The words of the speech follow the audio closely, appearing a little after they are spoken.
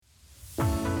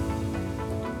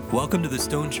Welcome to the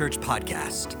Stone Church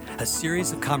Podcast, a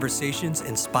series of conversations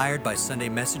inspired by Sunday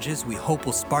messages we hope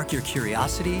will spark your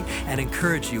curiosity and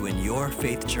encourage you in your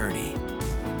faith journey.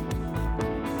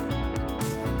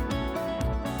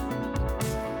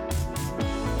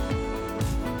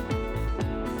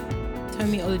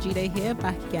 Tomi Olajide here,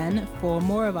 back again for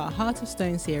more of our Heart of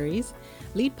Stone series.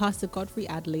 Lead pastor Godfrey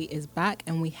Adderley is back,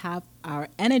 and we have our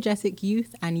energetic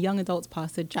youth and young adults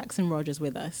pastor Jackson Rogers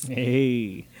with us.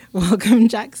 Hey. Welcome,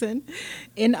 Jackson.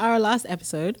 In our last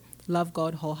episode, Love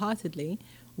God Wholeheartedly,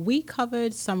 we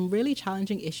covered some really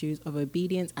challenging issues of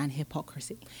obedience and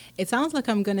hypocrisy. It sounds like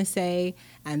I'm going to say,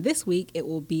 and this week it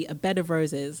will be a bed of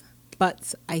roses.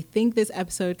 But I think this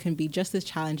episode can be just as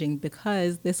challenging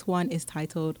because this one is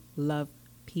titled Love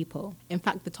People. In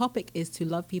fact, the topic is to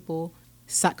love people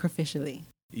sacrificially.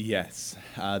 Yes,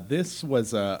 this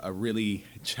was a really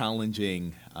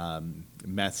challenging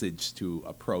message to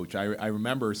approach. I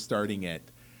remember starting it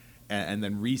and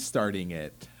then restarting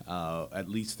it at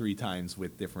least 3 times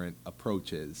with different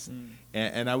approaches.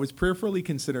 And I was prayerfully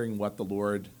considering what the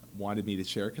Lord wanted me to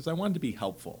share because I wanted to be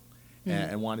helpful.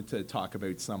 And wanted to talk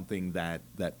about something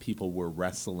that people were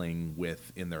wrestling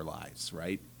with in their lives,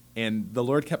 right? And the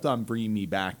Lord kept on bringing me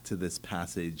back to this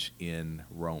passage in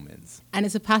Romans. And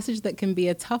it's a passage that can be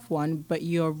a tough one, but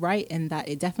you're right in that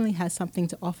it definitely has something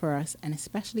to offer us, and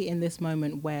especially in this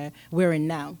moment where we're in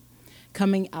now,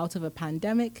 coming out of a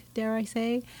pandemic, dare I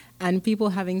say, and people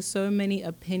having so many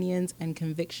opinions and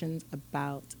convictions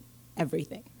about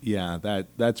everything. Yeah,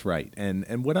 that's right.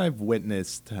 And what I've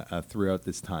witnessed throughout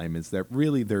this time is that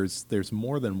really there's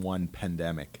more than one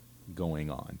pandemic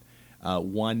going on.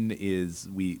 One is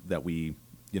we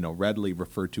readily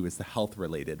refer to as the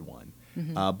health-related one.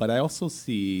 But I also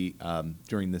see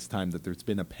during this time that there's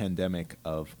been a pandemic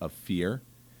of fear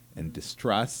and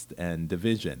distrust and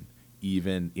division,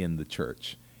 even in the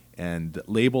church. And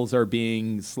labels are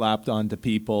being slapped onto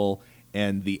people,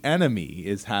 and the enemy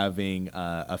is having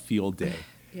a field day.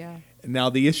 Yeah.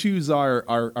 Now, the issues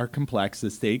are complex,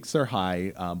 the stakes are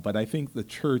high, but I think the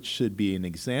church should be an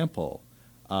example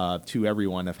to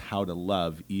everyone of how to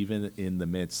love, even in the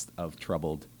midst of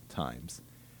troubled times.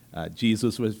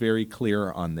 Jesus was very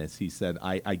clear on this. He said,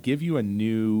 I give you a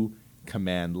new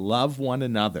command, love one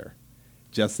another.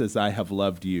 Just as I have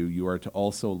loved you, you are to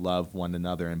also love one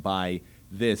another. And by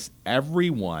this,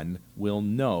 everyone will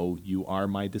know you are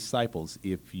my disciples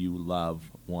if you love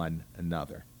one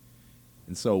another.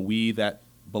 And so we that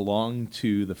belong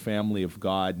to the family of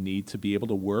God need to be able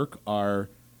to work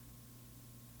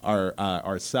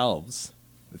ourselves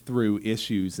through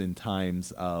issues in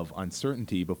times of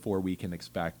uncertainty before we can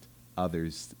expect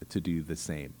others to do the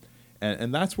same.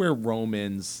 And that's where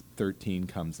Romans 13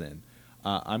 comes in.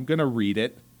 I'm going to read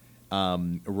it,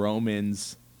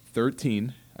 Romans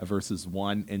 13, verses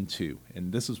 1 and 2.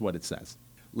 And this is what it says.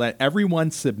 Let everyone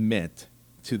submit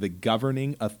to the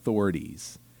governing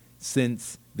authorities,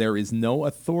 since there is no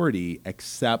authority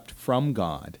except from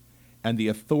God, and the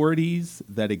authorities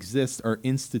that exist are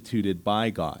instituted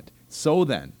by God. So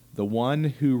then, the one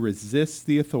who resists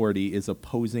the authority is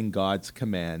opposing God's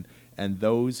command, and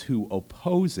those who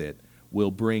oppose it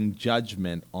will bring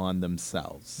judgment on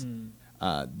themselves.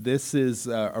 This is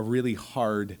a really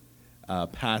hard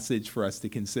passage for us to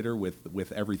consider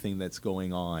with everything that's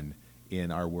going on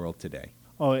in our world today.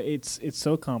 Oh, it's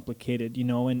so complicated,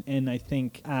 and I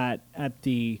think at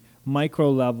the micro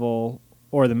level,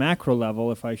 or the macro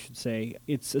level, if I should say,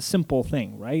 it's a simple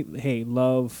thing, right? Hey,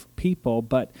 love people.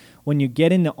 But when you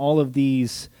get into all of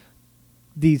these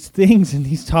things and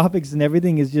these topics and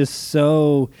everything is just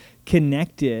so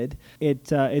connected,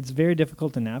 it's very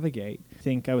difficult to navigate. I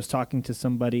think I was talking to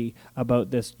somebody about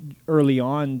this early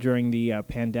on during the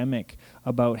pandemic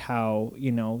about how,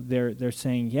 they're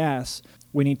saying, yes,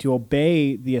 we need to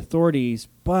obey the authorities,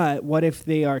 but what if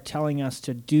they are telling us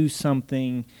to do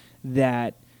something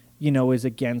that is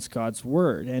against God's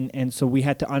word, and so we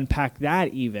had to unpack that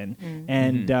even,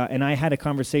 and I had a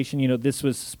conversation. This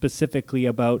was specifically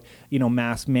about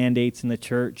mask mandates in the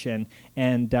church, and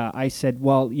I said,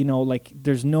 well,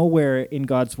 there's nowhere in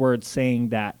God's word saying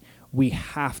that we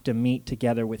have to meet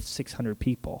together with 600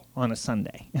 people on a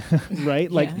Sunday,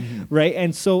 right? Right,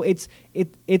 and so it's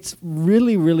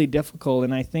really, really difficult,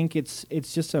 and I think it's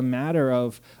just a matter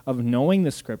of knowing the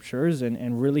scriptures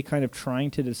and really kind of trying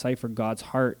to decipher God's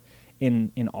heart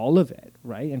in all of it,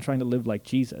 right? And trying to live like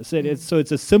Jesus. It's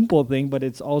a simple thing, but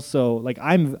it's also like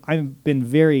I've been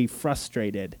very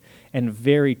frustrated and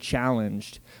very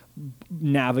challenged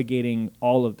navigating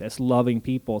all of this, loving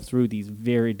people through these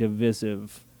very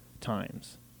divisive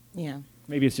times. Yeah.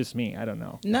 Maybe it's just me. I don't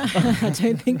know. No, I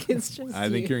don't think it's just I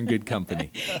think you're in good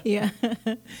company. Yeah.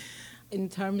 in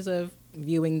terms of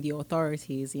viewing the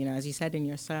authorities, as you said in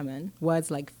your sermon,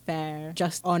 words like fair,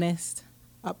 just, honest,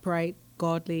 upright,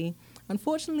 godly,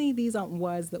 unfortunately, these aren't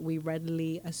words that we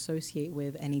readily associate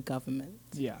with any government.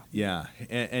 Yeah,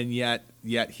 and yet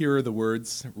here are the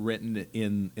words written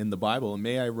in the Bible. And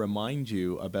may I remind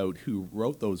you about who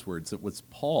wrote those words? It was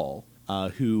Paul,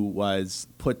 who was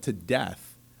put to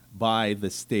death by the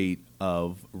state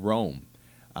of Rome.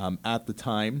 At the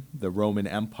time, the Roman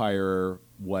Empire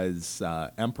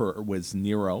emperor was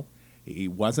Nero. He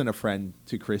wasn't a friend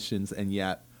to Christians, and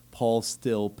yet Paul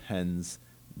still pens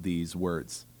these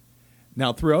words.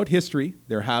 Now, throughout history,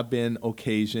 there have been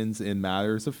occasions in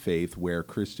matters of faith where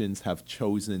Christians have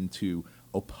chosen to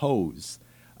oppose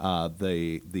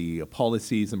the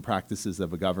policies and practices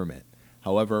of a government.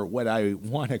 However, what I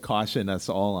want to caution us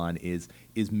all on is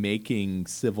making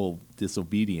civil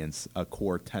disobedience a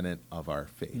core tenet of our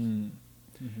faith.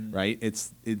 Mm-hmm. Right?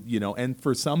 And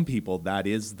for some people, that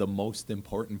is the most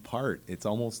important part. It's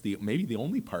almost maybe the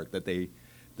only part that they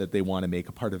want to make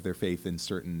a part of their faith in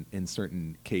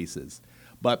certain cases.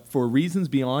 But for reasons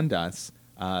beyond us,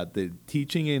 the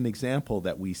teaching and example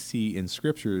that we see in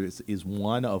Scripture is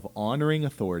one of honoring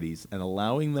authorities and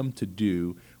allowing them to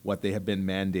do what they have been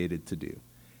mandated to do.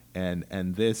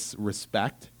 And this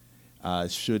respect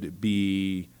should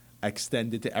be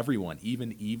extended to everyone,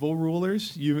 even evil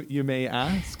rulers, you may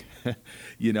ask.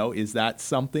 Is that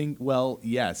something? Well,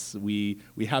 yes, we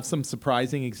have some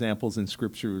surprising examples in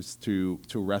Scriptures to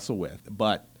wrestle with.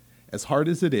 But as hard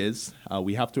as it is,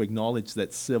 we have to acknowledge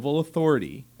that civil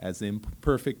authority, as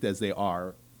imperfect as they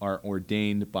are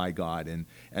ordained by God.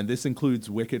 And this includes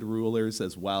wicked rulers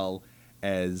as well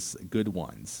as good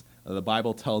ones. The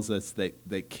Bible tells us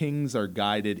that kings are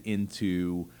guided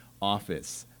into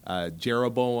office.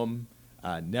 Jeroboam,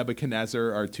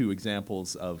 Nebuchadnezzar are two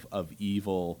examples of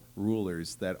evil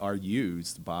rulers that are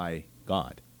used by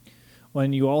God. Well,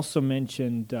 and you also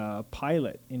mentioned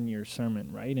Pilate in your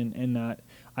sermon, right? And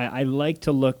I like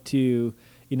to look to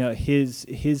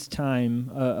his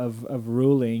time of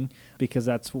ruling, because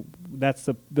that's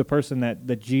the person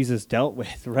that Jesus dealt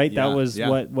with, right? Yeah, that was yeah.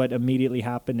 what immediately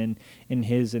happened in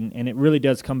his, and it really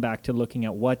does come back to looking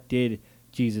at what did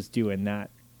Jesus do in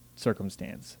that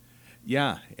circumstance.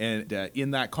 Yeah, and in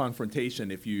that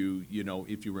confrontation, if you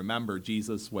remember,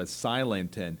 Jesus was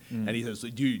silent, and he says,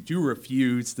 "Do you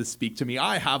refuse to speak to me?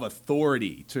 I have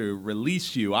authority to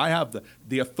release you. I have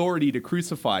the authority to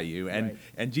crucify you."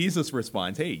 And Jesus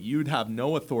responds, "Hey, you'd have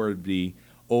no authority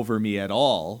over me at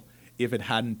all if it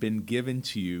hadn't been given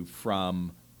to you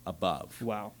from above."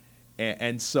 Wow.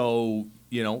 And so,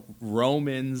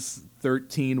 Romans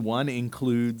 13:1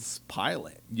 includes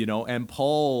Pilate, and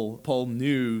Paul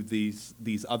knew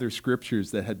these other scriptures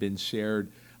that had been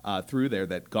shared through there,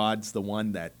 that God's the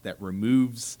one that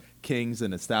removes kings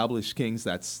and establishes kings.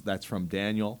 That's from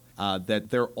Daniel, that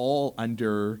they're all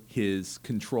under his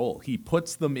control. He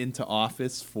puts them into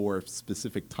office for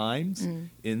specific times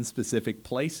in specific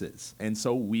places. And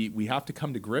so we have to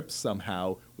come to grips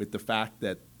somehow with the fact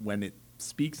that when it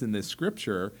speaks in this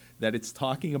scripture, that it's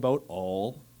talking about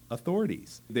all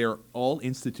authorities. They're all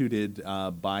instituted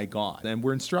by God. And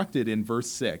we're instructed in verse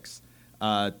 6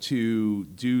 to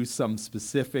do some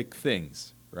specific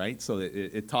things, right? So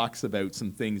it talks about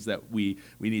some things that we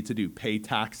need to do. Pay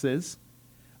taxes,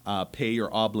 pay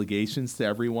your obligations to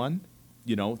everyone,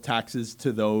 taxes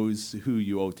to those who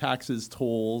you owe taxes,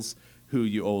 tolls, who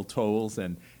you owe tolls.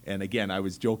 And again, I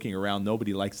was joking around,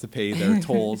 nobody likes to pay their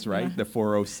tolls, right? The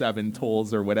 407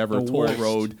 tolls or whatever toll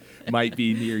road might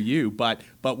be near you. But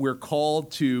we're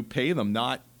called to pay them,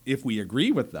 not if we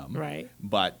agree with them, right?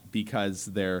 But because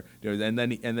they're and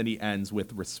then he ends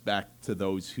with respect to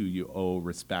those who you owe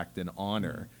respect, and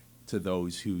honor to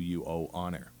those who you owe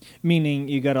honor. Meaning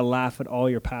you got to laugh at all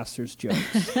your pastor's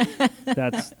jokes. I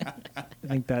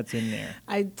think that's in there.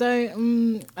 I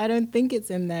don't think it's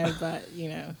in there, but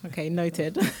okay,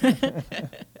 noted.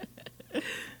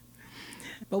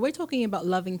 But we're talking about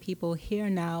loving people here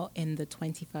now in the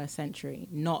 21st century,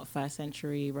 not first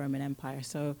century Roman Empire.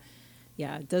 So,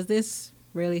 yeah, does this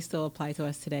really still apply to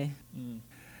us today?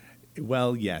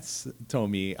 Well, yes,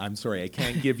 Tommy. I'm sorry, I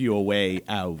can't give you a way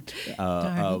out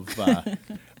of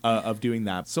doing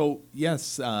that. So,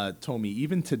 yes, Tommy.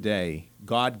 Even today,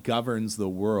 God governs the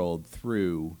world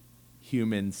through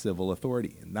human civil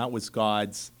authority, and that was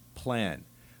God's plan.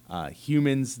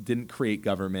 Humans didn't create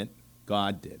government;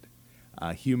 God did.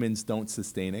 Humans don't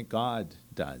sustain it; God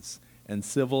does. And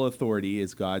civil authority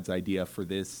is God's idea for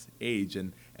this age,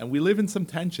 and we live in some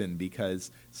tension because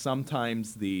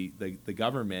sometimes the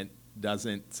government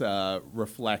doesn't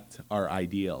reflect our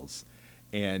ideals.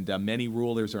 And many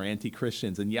rulers are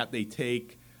anti-Christians, and yet they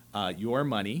take your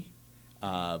money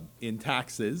in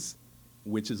taxes,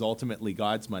 which is ultimately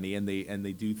God's money, and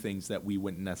they do things that we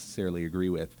wouldn't necessarily agree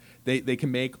with. They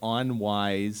can make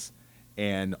unwise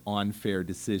and unfair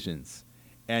decisions.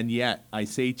 And yet, I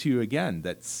say to you again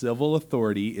that civil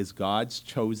authority is God's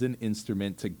chosen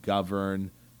instrument to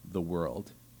govern the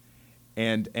world.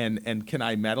 And can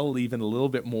I meddle even a little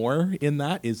bit more in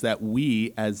that? Is that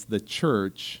we, as the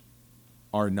church,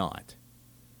 are not,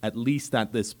 at least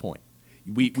at this point.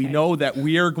 We know that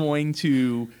we are going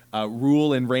to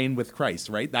rule and reign with Christ,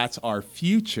 right? That's our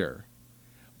future,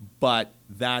 but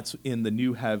that's in the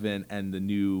new heaven and the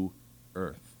new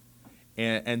earth.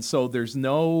 And so there's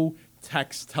no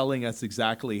text telling us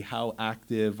exactly how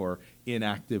active or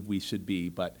inactive we should be,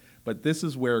 but this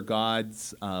is where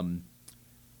God's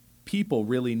people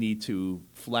really need to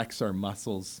flex our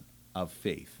muscles of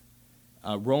faith.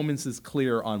 Romans is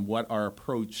clear on what our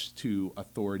approach to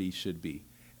authority should be.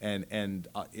 And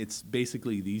it's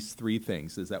basically these three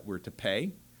things, is that we're to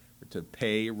pay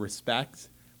respect,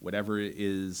 whatever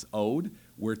is owed,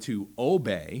 we're to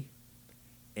obey,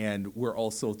 and we're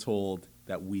also told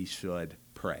that we should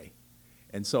pray.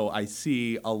 And so I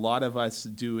see a lot of us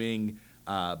doing,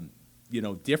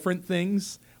 different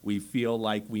things. We feel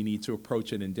like we need to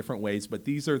approach it in different ways, but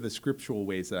these are the scriptural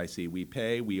ways that I see. We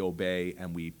pay, we obey,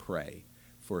 and we pray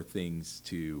for things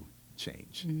to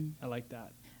change. I like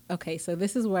that. Okay, so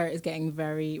this is where it's getting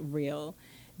very real.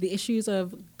 The issues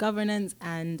of governance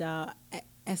and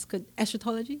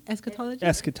eschatology. Eschatology.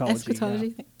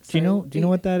 Yeah. Do you know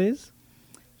what that is?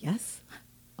 Yes,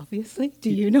 obviously. Do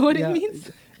you know what it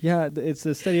means? Yeah, it's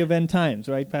the study of end times,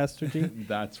 right, Pastor G?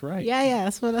 That's right. Yeah.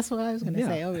 That's what I was going to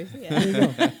say. Obviously. Yeah.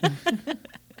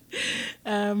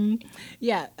 There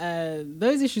you go.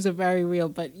 Those issues are very real,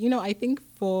 but I think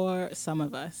for some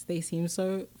of us, they seem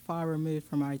so far removed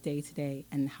from our day-to-day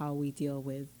and how we deal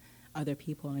with other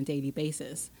people on a daily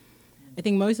basis. I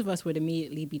think most of us would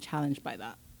immediately be challenged by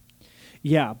that.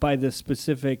 Yeah, by the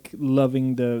specific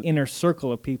loving the inner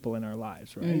circle of people in our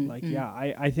lives, right?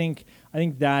 I think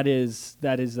that is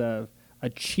a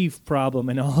chief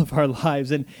problem in all of our lives,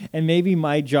 and maybe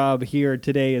my job here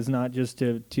today is not just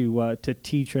to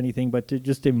teach or anything, but to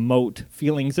just emote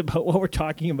feelings about what we're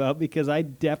talking about, because I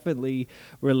definitely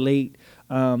relate,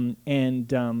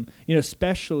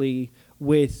 especially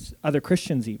with other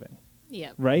Christians, even.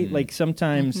 Yeah. Right. Mm-hmm. Like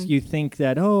sometimes you think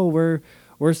that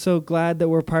we're so glad that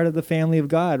we're part of the family of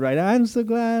God, right? I'm so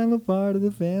glad I'm a part of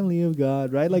the family of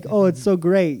God, right? Like, it's so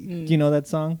great. Do you know that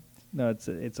song? No, it's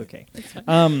okay.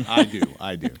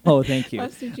 I do. Oh, thank you.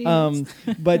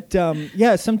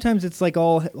 Sometimes it's like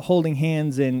all holding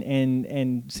hands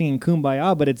and singing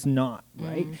Kumbaya, but it's not,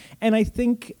 right? And I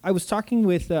think I was talking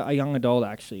with a young adult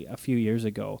actually a few years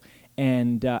ago,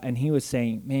 and he was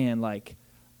saying, man, like,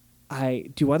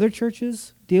 do other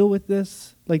churches deal with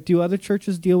this? Like, do other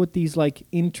churches deal with these like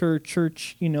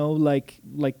inter-church, like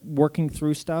working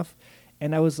through stuff?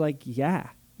 And I was like,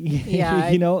 yeah.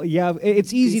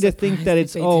 It's easy to think that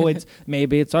it's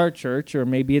maybe it's our church or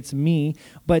maybe it's me,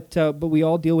 but we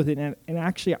all deal with it. And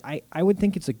actually, I would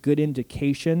think it's a good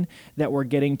indication that we're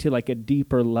getting to like a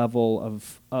deeper level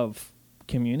of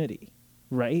community.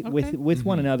 Right, okay. with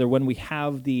one another when we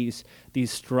have these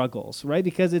struggles, right?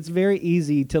 Because it's very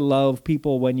easy to love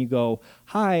people when you go,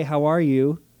 "Hi, how are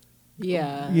you?"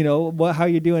 Yeah. How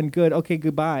you doing? Good. Okay,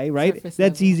 goodbye. Right. Surface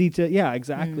That's level. easy to. Yeah,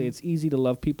 exactly. It's easy to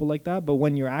love people like that, but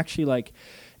when you're actually like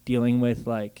dealing with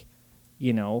like,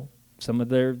 some of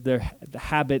their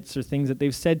habits or things that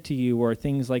they've said to you, or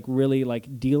things like really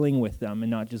like dealing with them and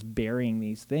not just burying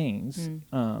these things,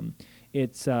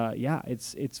 it's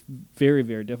very,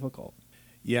 very difficult.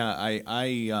 Yeah,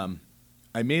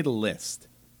 I made a list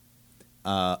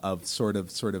of sort of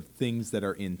things that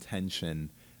are in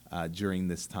tension during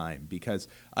this time, because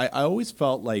I always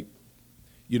felt like,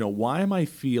 why am I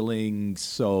feeling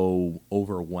so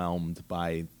overwhelmed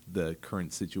by the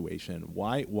current situation?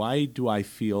 Why do I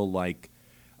feel like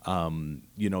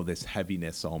this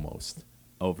heaviness almost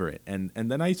over it? And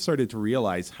then I started to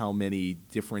realize how many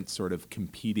different sort of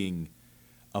competing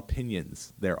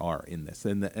opinions there are in this,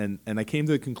 and I came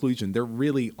to the conclusion there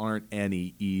really aren't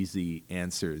any easy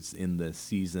answers in the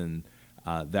season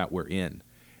that we're in.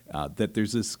 That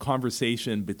there's this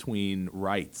conversation between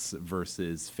rights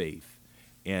versus faith,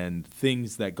 and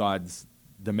things that God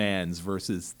demands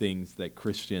versus things that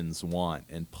Christians want,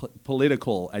 and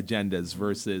political agendas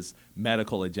versus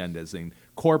medical agendas, and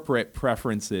corporate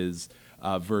preferences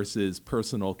versus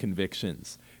personal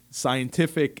convictions.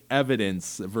 Scientific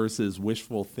evidence versus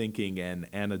wishful thinking and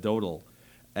anecdotal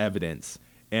evidence,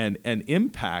 and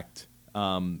impact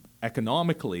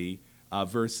economically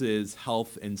versus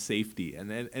health and safety.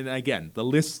 And again, the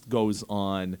list goes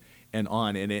on. And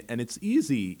it's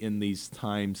easy in these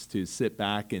times to sit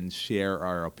back and share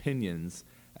our opinions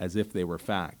as if they were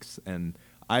facts. And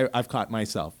I've caught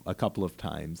myself a couple of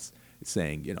times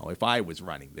saying, if I was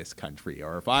running this country,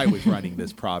 or if I was running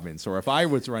this province, or if I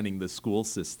was running the school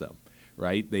system,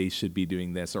 right, they should be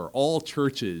doing this, or all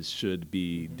churches should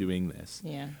be doing this.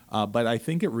 Yeah. But I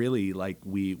think it really,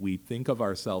 we think of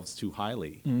ourselves too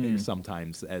highly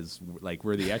sometimes as like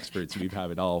we're the experts. We have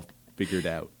it all figured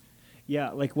out.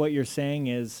 Yeah, like what you're saying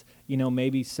is,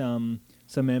 maybe some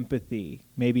empathy,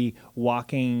 maybe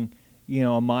walking,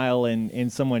 a mile in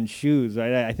someone's shoes,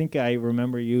 right? I think I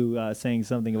remember you saying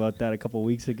something about that a couple of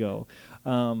weeks ago.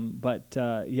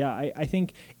 I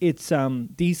think it's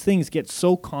these things get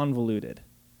so convoluted,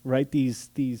 right?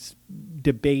 These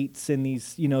debates and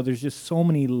these, there's just so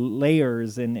many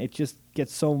layers, and it just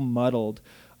gets so muddled.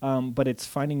 But it's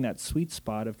finding that sweet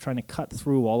spot of trying to cut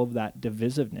through all of that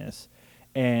divisiveness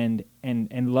and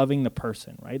loving the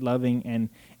person, right? Loving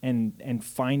and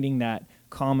finding that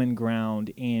common ground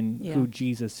in who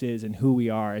Jesus is and who we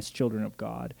are as children of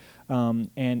God,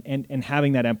 and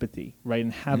having that empathy, right?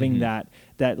 And having that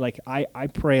like I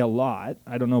pray a lot.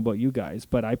 I don't know about you guys,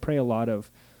 but I pray a lot of,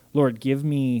 Lord, give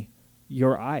me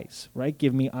your eyes, right?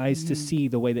 Give me eyes to see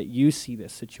the way that you see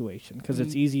this situation, because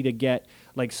it's easy to get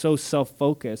like so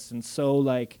self-focused and so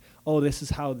like, oh, this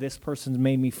is how this person's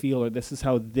made me feel, or this is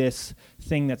how this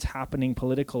thing that's happening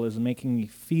political is making me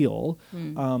feel.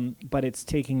 But it's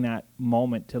taking that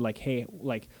moment to like, hey,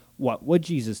 like, what would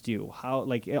Jesus do? How,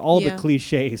 like, all the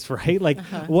cliches, right? Like,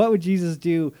 what would Jesus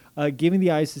do? Give me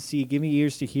the eyes to see, give me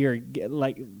ears to hear,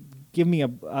 give me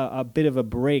a bit of a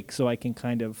break so I can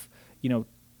kind of,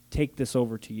 take this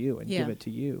over to you and give it to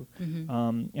you.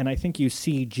 And I think you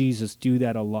see Jesus do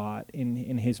that a lot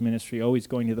in his ministry, always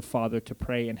going to the Father to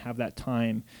pray and have that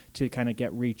time to kind of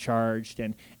get recharged,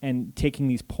 and taking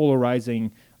these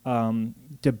polarizing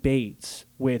debates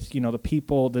with, the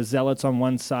people, the zealots on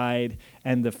one side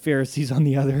and the Pharisees on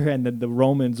the other, and then the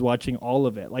Romans watching all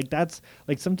of it. Like, that's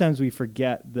like, sometimes we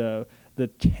forget the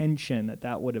tension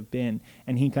that would have been,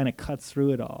 and he kind of cuts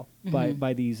through it all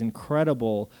by these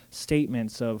incredible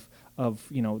statements of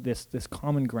this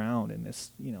common ground, and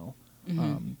this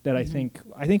that I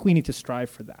think we need to strive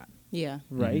for that.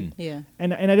 Right.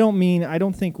 And I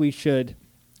don't think we should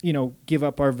give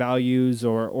up our values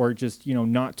or just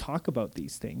not talk about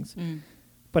these things,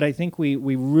 but I think we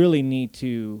really need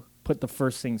to put the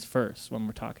first things first when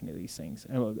we're talking to these things,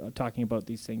 talking about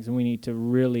these things, and we need to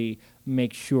really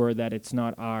make sure that it's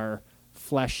not our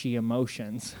fleshy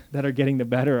emotions that are getting the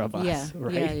better of us.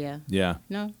 Right? Yeah.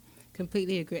 No,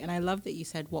 completely agree. And I love that you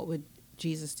said, "What would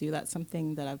Jesus do?" That's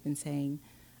something that I've been saying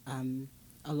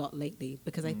a lot lately,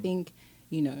 because I think,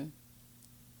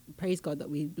 praise God that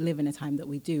we live in a time that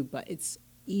we do, but it's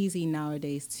easy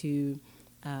nowadays to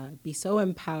be so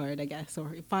empowered, I guess,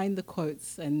 or find the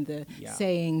quotes and the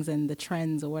sayings and the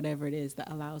trends or whatever it is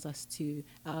that allows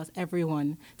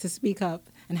everyone to speak up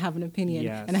and have an opinion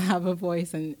and have a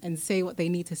voice and say what they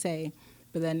need to say.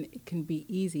 But then it can be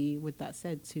easy, with that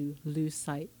said, to lose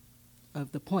sight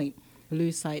of the point,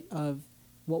 lose sight of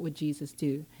what would Jesus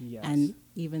do, and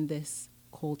even this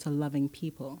call to loving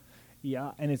people.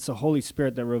 Yeah, and it's the Holy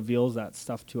Spirit that reveals that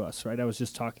stuff to us, right? I was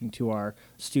just talking to our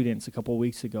students a couple of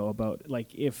weeks ago about,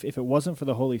 like, if it wasn't for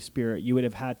the Holy Spirit, you would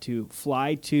have had to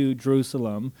fly to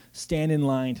Jerusalem, stand in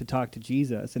line to talk to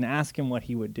Jesus, and ask him what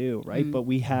he would do, right? But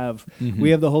we have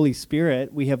the Holy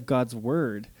Spirit, we have God's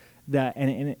Word,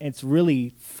 and it's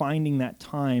really finding that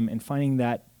time and finding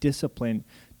that discipline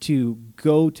to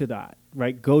go to that,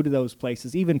 right? Go to those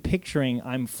places. Even picturing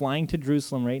I'm flying to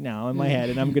Jerusalem right now in my head,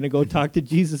 and I'm going to go talk to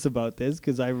Jesus about this,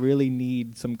 because I really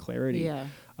need some clarity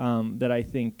that I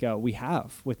think we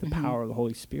have with the power of the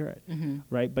Holy Spirit,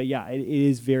 right? But it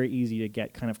is very easy to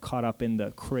get kind of caught up in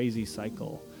the crazy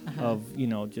cycle of,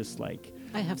 just like,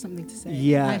 I have something to say.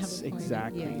 Yes,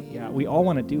 exactly. Yeah, we all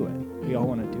want to do it. We all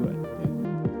want to do it.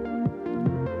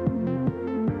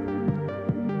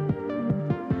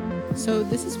 So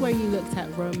this is where you looked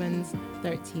at Romans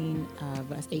 13,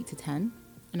 verse 8 to 10,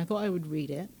 and I thought I would read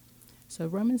it. So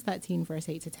Romans 13, verse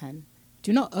 8 to 10.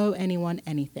 Do not owe anyone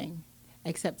anything,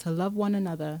 except to love one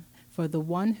another, for the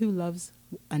one who loves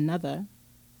another,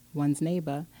 one's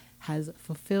neighbor, has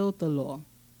fulfilled the law.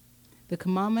 The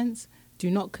commandments: do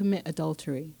not commit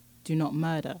adultery, do not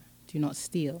murder, do not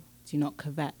steal, do not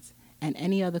covet, and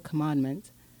any other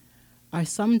commandment, are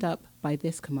summed up by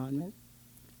this commandment: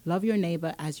 love your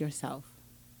neighbor as yourself.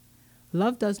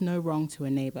 Love does no wrong to a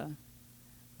neighbor.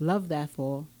 Love,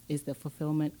 therefore, is the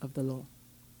fulfillment of the law.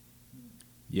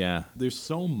 Yeah, there's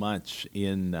so much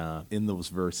in those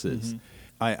verses.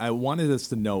 I wanted us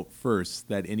to note first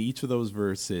that in each of those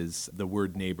verses, the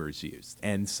word neighbor is used.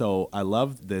 And so I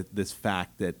love this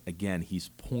fact that, again, he's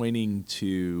pointing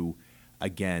to,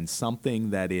 again, something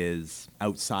that is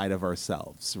outside of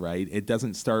ourselves, right? It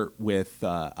doesn't start with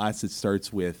us. It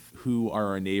starts with who are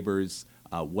our neighbors,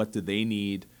 what do they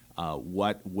need,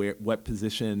 what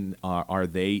position are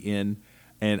they in.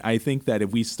 And I think that if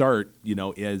we start,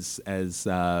 as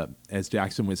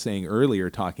Jackson was saying earlier,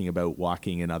 talking about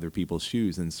walking in other people's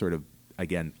shoes and sort of,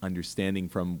 again, understanding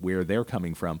from where they're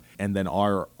coming from, and then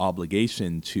our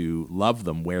obligation to love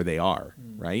them where they are,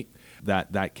 right?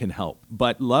 That can help.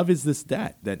 But love is this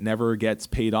debt that never gets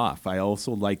paid off. I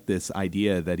also like this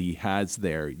idea that he has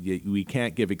there. We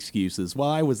can't give excuses. Well,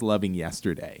 I was loving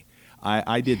yesterday.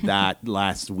 I did that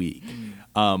last week.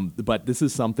 But this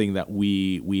is something that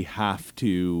we have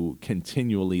to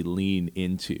continually lean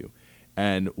into.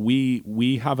 And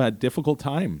we have a difficult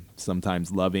time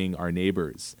sometimes loving our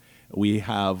neighbors. We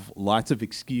have lots of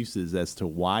excuses as to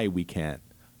why we can't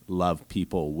love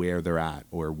people where they're at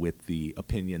or with the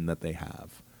opinion that they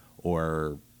have,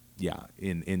 or,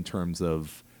 in terms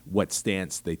of what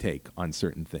stance they take on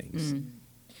certain things.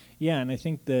 Yeah, and I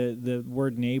think the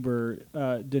word neighbor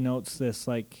denotes this,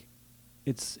 like,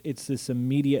 it's this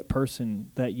immediate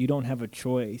person that you don't have a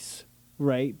choice,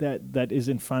 right? That is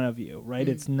in front of you, right?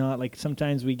 It's not like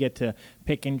sometimes we get to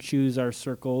pick and choose our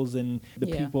circles, and the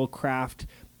people craft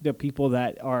the people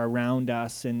that are around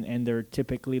us, and they're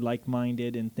typically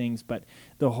like-minded and things, but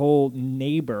the whole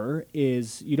neighbor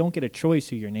is, you don't get a choice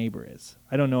who your neighbor is.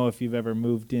 I don't know if you've ever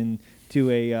moved in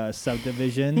to a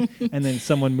subdivision and then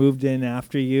someone moved in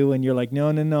after you and you're like,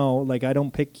 no, like, I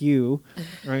don't pick you,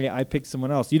 right? I pick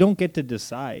someone else. You don't get to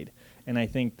decide. And I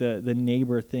think the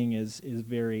neighbor thing is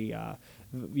very,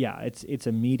 it's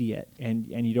immediate, and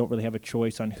you don't really have a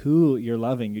choice on who you're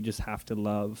loving. You just have to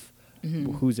love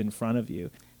who's in front of you.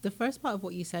 The first part of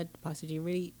what you said, Pastor G,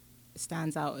 really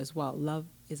stands out as well. Love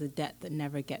is a debt that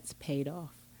never gets paid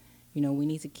off. We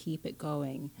need to keep it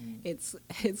going. It's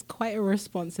quite a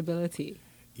responsibility.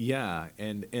 Yeah,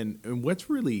 and what's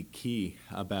really key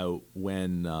about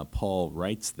when Paul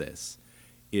writes this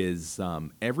is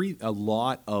a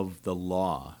lot of the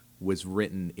law was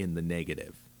written in the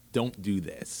negative. Don't do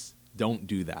this. Don't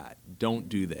do that. Don't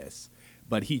do this.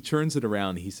 But he turns it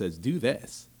around. He says, do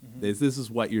this. This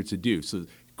is what you're to do. So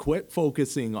quit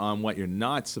focusing on what you're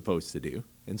not supposed to do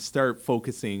and start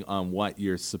focusing on what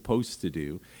you're supposed to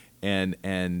do. And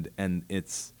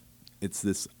it's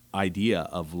this idea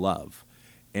of love.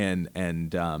 And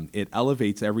it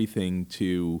elevates everything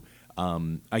to,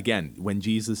 again, when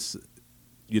Jesus,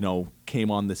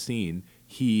 came on the scene,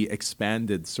 he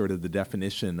expanded sort of the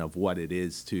definition of what it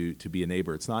is to be a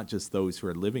neighbor. It's not just those who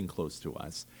are living close to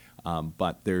us,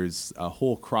 but there's a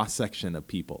whole cross-section of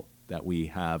people that we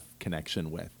have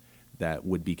connection with that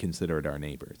would be considered our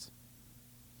neighbors.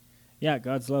 Yeah,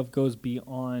 God's love goes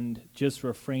beyond just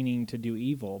refraining to do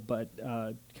evil, but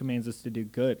commands us to do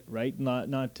good, right?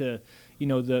 Not to,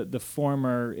 the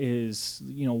former is,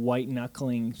 white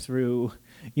knuckling through,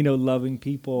 loving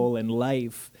people and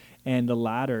life, and the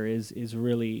latter is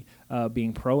really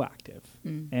being proactive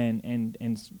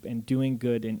and doing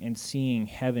good and seeing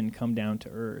heaven come down to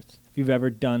earth. If you've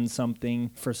ever done something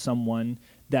for someone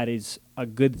that is a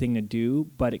good thing to do,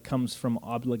 but it comes from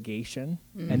obligation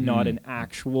and not an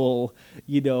actual,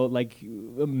 like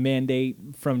a mandate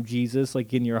from Jesus,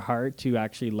 like in your heart to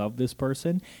actually love this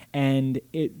person, and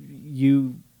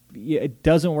it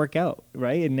doesn't work out,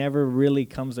 right? It never really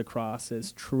comes across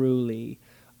as truly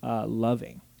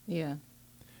loving. Yeah.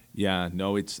 Yeah,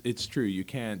 no, it's true. You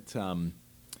can't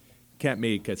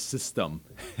make a system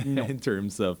in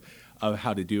terms of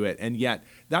how to do it, and yet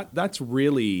that's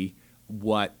really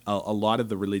what a lot of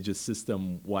the religious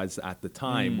system was at the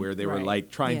time, where they were like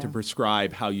trying to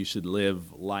prescribe how you should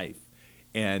live life,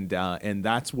 and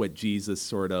that's what Jesus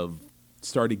sort of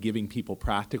started giving people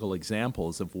practical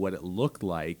examples of what it looked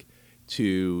like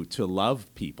to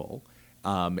love people,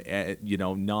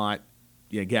 not,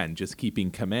 again, just keeping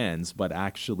commands, but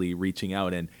actually reaching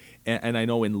out. And I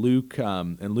know in Luke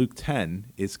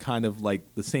 10 is kind of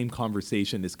like the same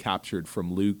conversation is captured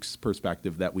from Luke's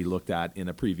perspective that we looked at in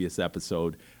a previous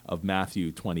episode of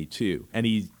Matthew 22. And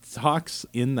he talks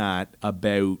in that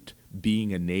about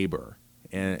being a neighbor.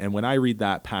 And when I read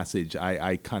that passage,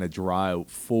 I kind of draw out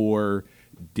 4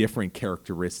 different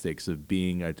characteristics of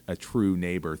being a true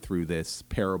neighbor through this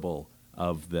parable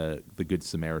of the Good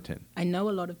Samaritan. I know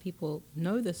a lot of people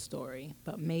know this story,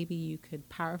 but maybe you could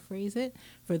paraphrase it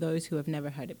for those who have never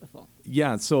heard it before.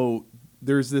 Yeah, so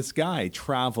there's this guy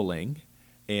traveling,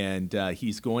 and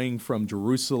he's going from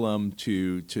Jerusalem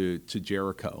to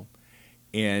Jericho,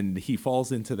 and he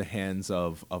falls into the hands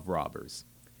of robbers.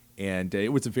 And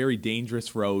it was a very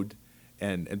dangerous road,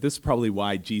 and this is probably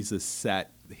why Jesus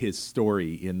set his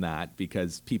story in that,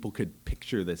 because people could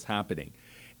picture this happening.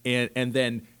 And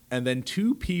then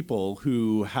two people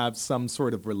who have some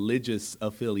sort of religious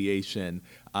affiliation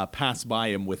pass by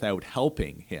him without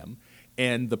helping him.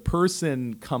 And the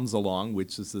person comes along,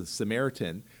 which is the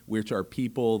Samaritan, which are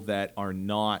people that are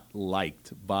not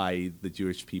liked by the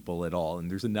Jewish people at all. And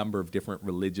there's a number of different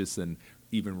religious and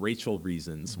even racial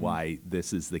reasons why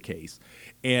this is the case.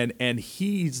 And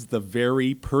he's the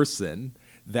very person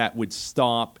that would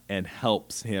stop and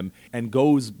helps him and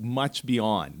goes much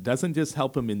beyond. Doesn't just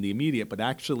help him in the immediate, but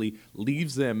actually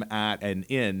leaves him at an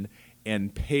inn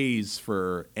and pays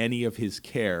for any of his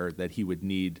care that he would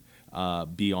need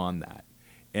beyond that.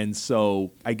 And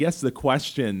so I guess the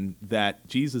question that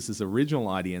Jesus' original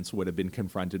audience would have been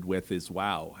confronted with is,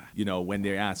 wow, when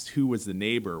they're asked who was the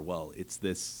neighbor, well, it's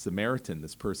this Samaritan,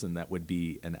 this person that would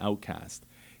be an outcast.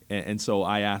 And so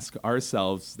I ask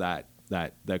ourselves that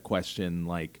question,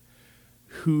 like,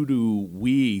 who do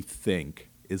we think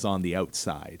is on the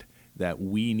outside that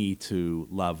we need to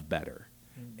love better?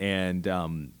 And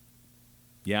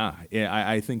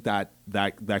I think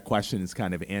that question is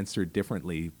kind of answered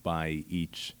differently by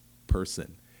each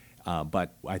person.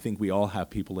 But I think we all have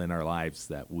people in our lives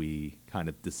that we kind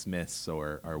of dismiss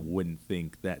or wouldn't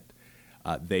think that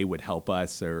they would help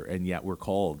us, and yet we're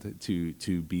called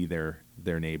to be their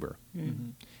neighbor.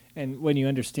 Mm-hmm. And when you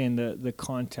understand the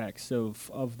context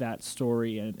of that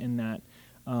story and in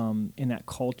that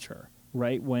culture,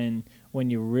 right? When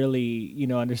you really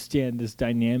understand this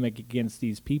dynamic against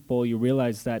these people, you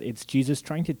realize that it's Jesus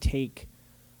trying to take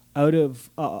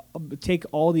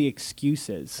all the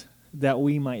excuses that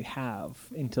we might have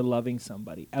into loving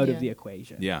somebody out of the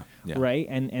equation. Yeah. Right?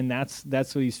 And that's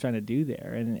what he's trying to do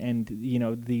there. And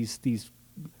these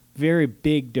very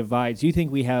big divides. You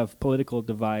think we have political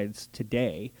divides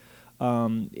today.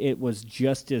 It was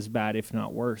just as bad, if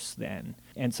not worse, then.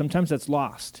 And sometimes that's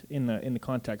lost in the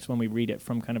context when we read it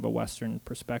from kind of a Western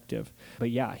perspective.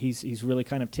 But yeah, he's really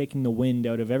kind of taking the wind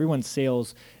out of everyone's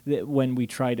sails when we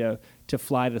try to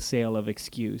fly the sail of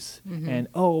excuse. Mm-hmm. And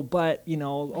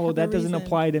that doesn't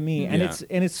apply to me. Mm-hmm.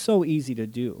 And it's so easy to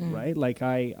do, right? Like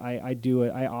I do it.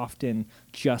 I often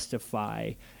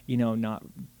justify, not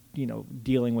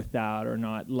dealing with that or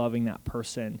not loving that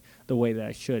person the way that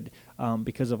I should,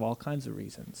 because of all kinds of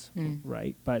reasons,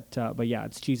 right? But yeah,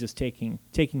 it's Jesus taking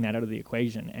that out of the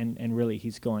equation, and really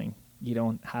he's going, you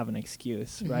don't have an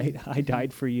excuse, right? I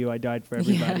died for you. I died for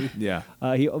everybody. Yeah.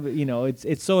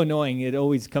 It's so annoying. It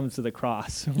always comes to the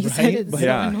cross, right? You said it's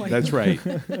so annoying. That's right.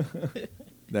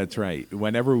 That's right.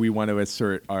 Whenever we want to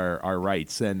assert our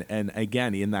rights, and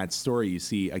again in that story, you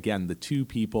see again the two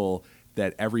people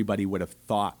that everybody would have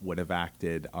thought would have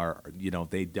acted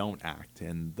they don't act,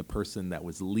 and the person that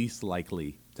was least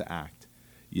likely to act,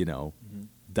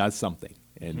 does something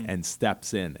and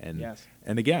steps in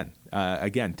and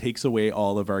again takes away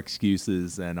all of our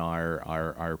excuses and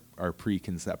our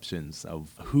preconceptions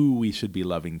of who we should be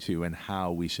loving to and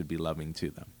how we should be loving to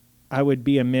them. I would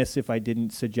be amiss if I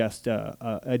didn't suggest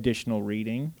additional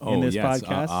reading in this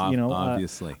podcast.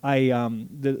 Obviously,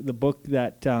 the book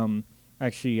that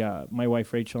actually my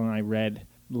wife Rachel and I read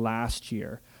last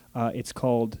year. It's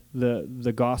called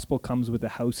The Gospel Comes with a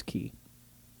House Key.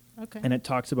 Okay. And it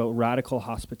talks about radical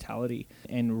hospitality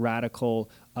and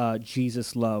radical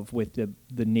Jesus love with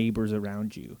the neighbors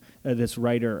around you. This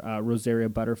writer, Rosaria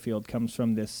Butterfield, comes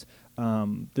from this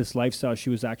lifestyle.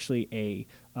 She was actually a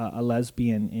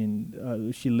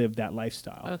lesbian, she lived that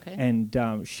lifestyle. Okay.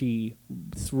 And she,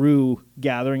 through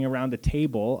gathering around a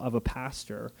table of a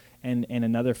pastor and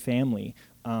another family,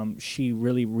 she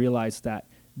really realized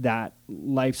that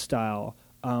lifestyle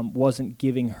wasn't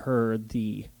giving her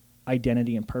the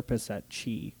identity and purpose that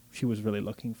she was really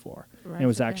looking for. Right, and it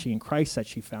was actually in Christ that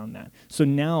she found that. So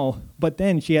now, but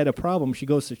then she had a problem. She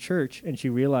goes to church and she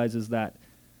realizes that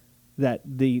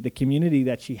the community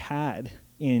that she had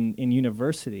in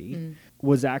university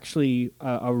was actually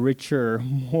a richer,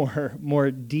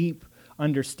 more deep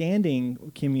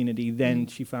understanding community than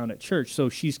she found at church. So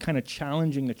she's kind of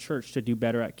challenging the church to do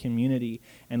better at community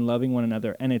and loving one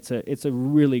another. And it's a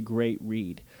really great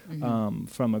read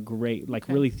from a great,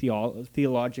 really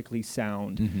theologically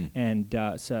sound and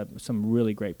some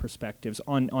really great perspectives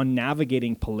on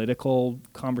navigating political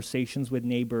conversations with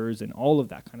neighbors and all of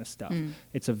that kind of stuff.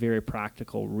 It's a very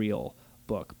practical, real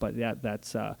book. But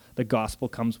that's The Gospel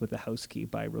Comes with a House Key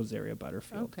by Rosaria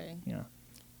Butterfield. Okay. Yeah.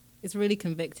 It's really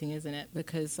convicting, isn't it?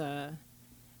 Because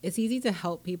it's easy to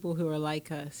help people who are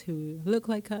like us, who look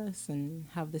like us and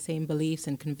have the same beliefs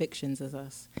and convictions as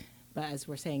us. But as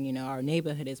we're saying, you know, our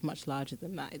neighborhood is much larger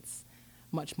than that. It's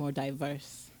much more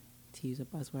diverse, to use a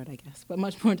buzzword, I guess, but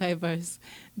much more diverse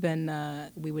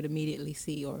than we would immediately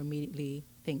see or immediately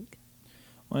think.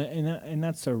 Well, and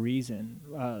that's the reason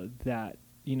that,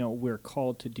 you know, we're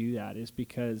called to do that, is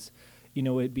because, you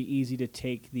know, it'd be easy to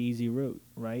take the easy route,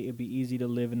 right? It'd be easy to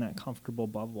live in that comfortable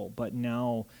bubble. But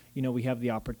now, you know, we have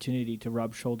the opportunity to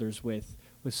rub shoulders with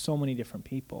so many different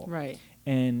people. Right.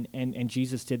 And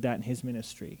Jesus did that in his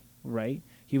ministry, right?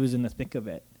 He was in the thick of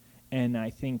it. And I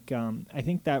think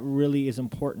that really is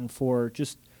important for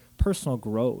just personal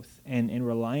growth and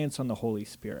reliance on the Holy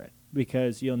Spirit,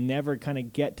 because you'll never kind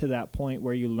of get to that point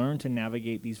where you learn to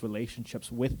navigate these relationships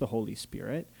with the Holy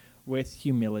Spirit, with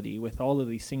humility, with all of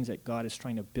these things that God is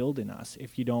trying to build in us,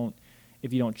 if you don't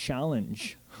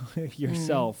challenge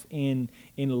yourself in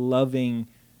loving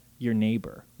your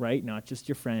neighbor, right? Not just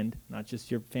your friend, not just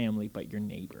your family, but your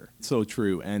neighbor. So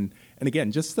true. And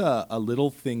again, just a little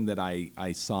thing that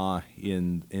I saw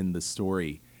in the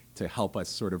story to help us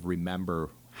sort of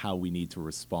remember how we need to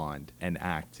respond and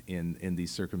act in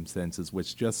these circumstances,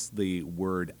 was just the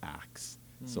word acts.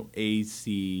 So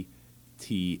ACTS.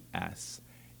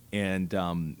 And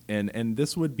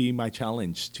this would be my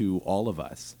challenge to all of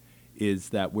us, is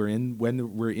that when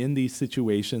we're in these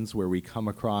situations where we come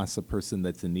across a person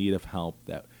that's in need of help,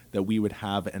 that we would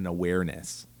have an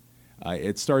awareness.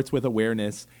 It starts with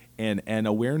awareness, and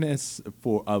awareness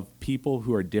of people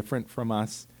who are different from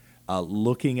us,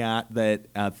 looking at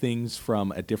things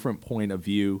from a different point of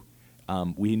view.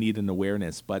 We need an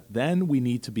awareness, but then we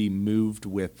need to be moved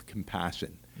with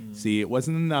compassion. See, it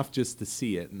wasn't enough just to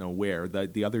see it and aware.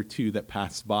 The other two that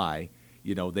passed by,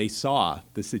 you know, they saw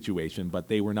the situation, but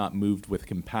they were not moved with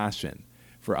compassion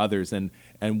for others. And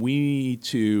we need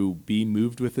to be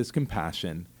moved with this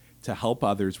compassion to help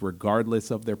others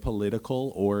regardless of their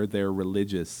political or their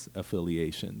religious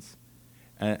affiliations.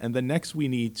 And then next, we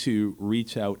need to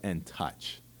reach out and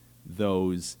touch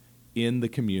those in the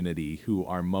community who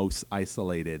are most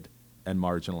isolated and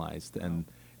marginalized. And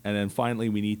then finally,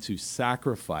 we need to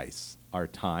sacrifice our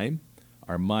time,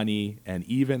 our money, and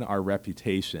even our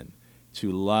reputation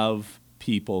to love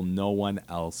people no one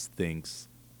else thinks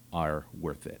are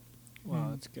worth it. Wow,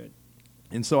 that's good.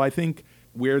 And so I think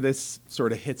where this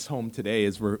sort of hits home today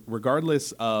is,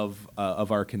 regardless of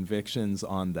our convictions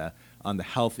on the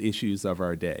health issues of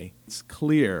our day, it's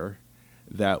clear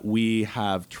that we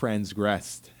have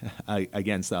transgressed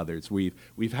against others.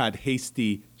 We've had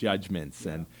hasty judgments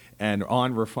and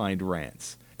unrefined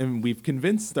rants, and we've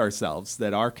convinced ourselves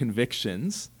that our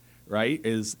convictions, right,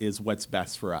 is what's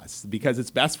best for us. Because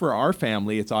it's best for our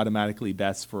family, it's automatically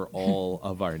best for all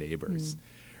of our neighbors,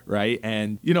 right?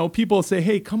 And, you know, people say,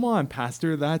 hey, come on,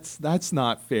 Pastor, that's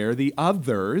not fair. The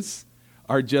others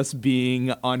are just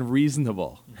being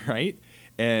unreasonable, right?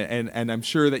 And I'm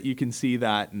sure that you can see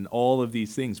that in all of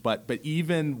these things. But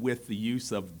even with the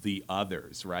use of the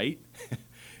others, right,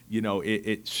 you know,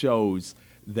 it shows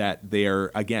that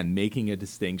they're, again, making a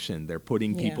distinction. They're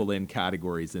putting people in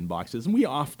categories, in boxes. And we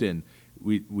often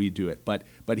we do it. But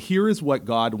here is what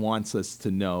God wants us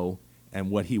to know, and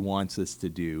what he wants us to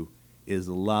do is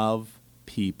love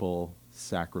people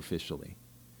sacrificially.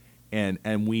 And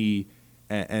we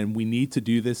need to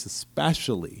do this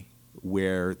especially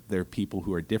where there are people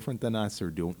who are different than us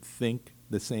or don't think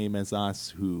the same as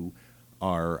us, who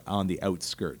are on the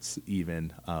outskirts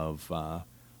even of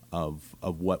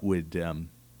what would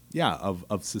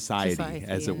of society,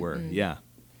 as it were.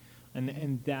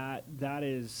 And that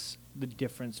is the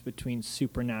difference between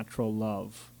supernatural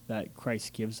love that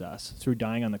Christ gives us through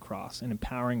dying on the cross and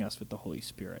empowering us with the Holy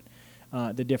Spirit.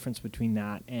 The difference between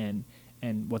that and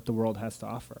what the world has to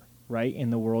offer, right? In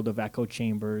the world of echo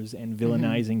chambers and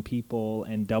villainizing people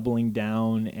and doubling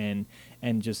down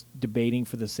and just debating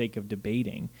for the sake of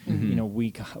debating. You know,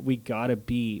 we gotta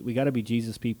be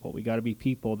Jesus people. We gotta be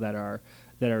people that are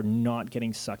not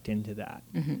getting sucked into that.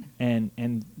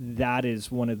 And that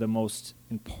is one of the most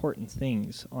important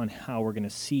things on how we're going to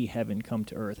see heaven come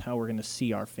to earth, how we're going to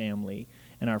see our family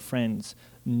and our friends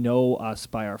know us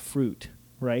by our fruit,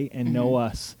 right? And know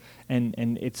us. And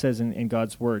it says in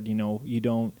God's word, you know, you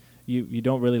don't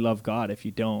really love God if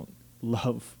you don't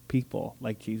love people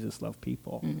like Jesus loved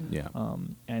people.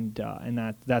 And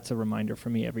that's a reminder for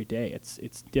me every day.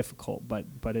 It's difficult,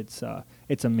 but it's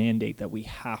a mandate that we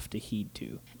have to heed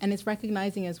to. And it's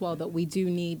recognizing as well that we do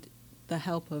need the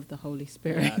help of the Holy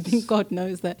Spirit. Yes. I think God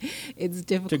knows that it's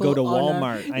difficult To go to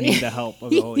Walmart, I need the help of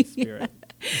the Holy Spirit.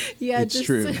 It's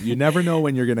true. You never know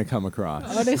when you're going to come across.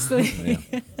 Honestly,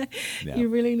 you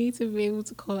really need to be able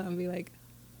to call out and be like,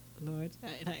 Lord,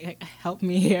 help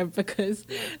me here, because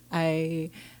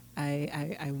I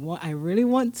really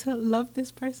want to love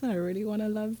this person. I really want to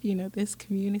love, this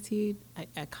community.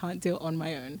 I can't do it on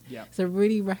my own. Yeah. So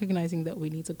really recognizing that we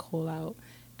need to call out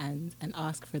and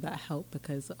ask for that help,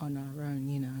 because on our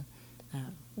own,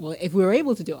 well, if we were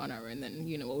able to do it on our own, then,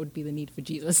 what would be the need for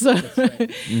Jesus? So, That's right.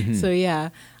 Mm-hmm. So yeah,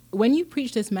 when you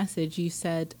preached this message, you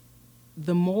said,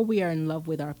 the more we are in love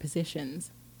with our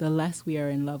positions, the less we are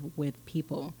in love with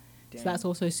people. Damn. So that's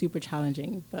also super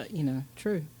challenging, but,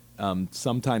 true.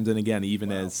 Sometimes, and again, even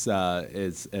Wow.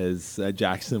 as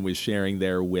Jackson was sharing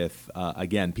there with,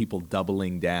 again, people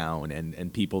doubling down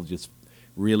and people just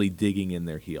really digging in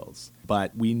their heels.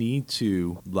 But we need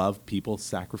to love people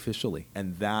sacrificially,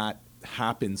 and that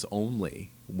happens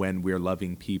only when we're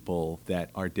loving people that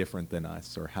are different than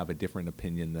us or have a different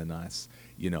opinion than us.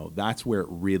 That's where it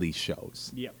really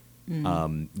shows. Yep.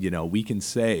 We can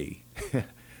say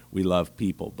we love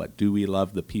people, but do we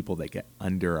love the people that get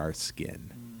under our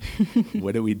skin?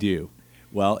 What do?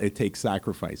 Well, it takes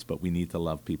sacrifice, but we need to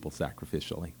love people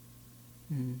sacrificially.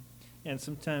 Mm. And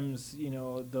sometimes, we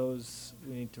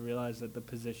need to realize that the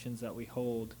positions that we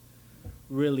hold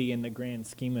really in the grand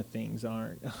scheme of things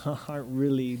aren't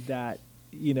really that,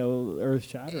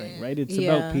 earth-shattering, right? It's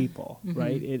about people,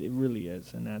 right? It really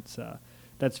is. And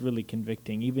that's really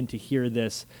convicting, even to hear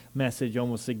this message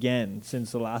almost again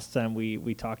since the last time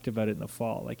we talked about it in the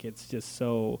fall. Like, it's just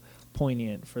so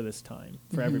poignant for this time,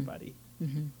 for everybody.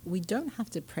 Mm-hmm. We don't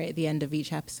have to pray at the end of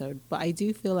each episode, but I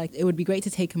do feel like it would be great to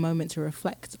take a moment to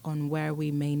reflect on where we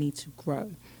may need to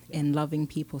grow in loving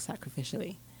people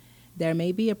sacrificially. There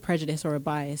may be a prejudice or a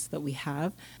bias that we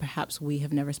have. Perhaps we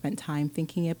have never spent time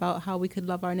thinking about how we could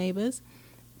love our neighbors.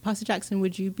 Pastor Jackson,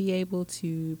 would you be able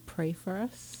to pray for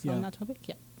us on that topic?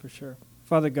 Yeah. For sure.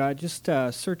 Father God, just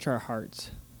search our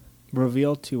hearts.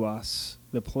 Reveal to us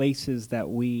the places that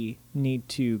we need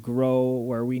to grow,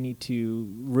 where we need to,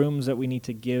 rooms that we need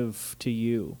to give to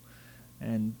you,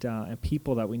 and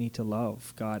people that we need to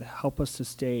love. God, help us to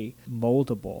stay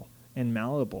moldable and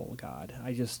malleable, God.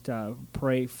 I just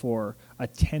pray for a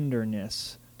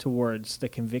tenderness towards the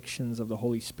convictions of the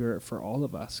Holy Spirit for all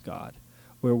of us, God,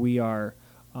 where we are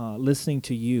listening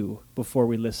to you before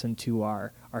we listen to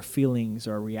our feelings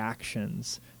or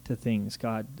reactions to things.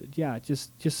 God,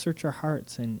 just search our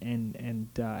hearts and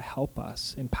help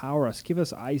us, empower us, give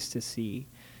us eyes to see,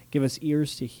 give us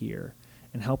ears to hear,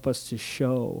 and help us to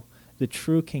show the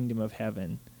true kingdom of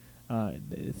heaven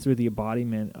through the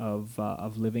embodiment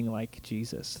of living like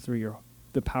Jesus, through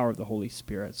the power of the Holy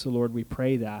Spirit. So, Lord, we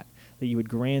pray that you would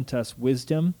grant us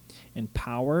wisdom and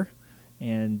power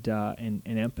and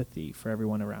empathy for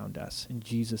everyone around us. In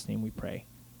Jesus' name we pray.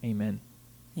 Amen.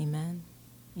 Amen.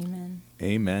 Amen.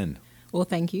 Amen. Well,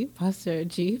 thank you, Pastor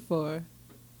G, for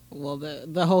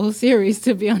the whole series,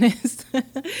 to be honest.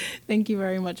 Thank you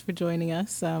very much for joining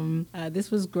us. This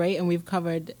was great, and we've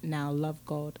covered now love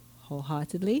God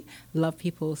wholeheartedly, love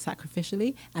people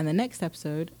sacrificially, and the next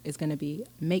episode is going to be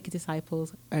make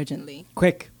disciples urgently.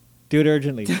 Quick, do it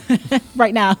urgently.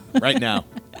 Right now. Right now.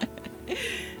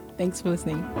 Thanks for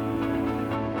listening.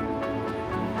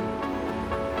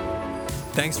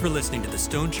 Thanks for listening to the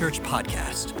Stone Church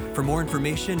Podcast. For more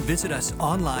information, visit us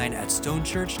online at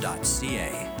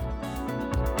stonechurch.ca.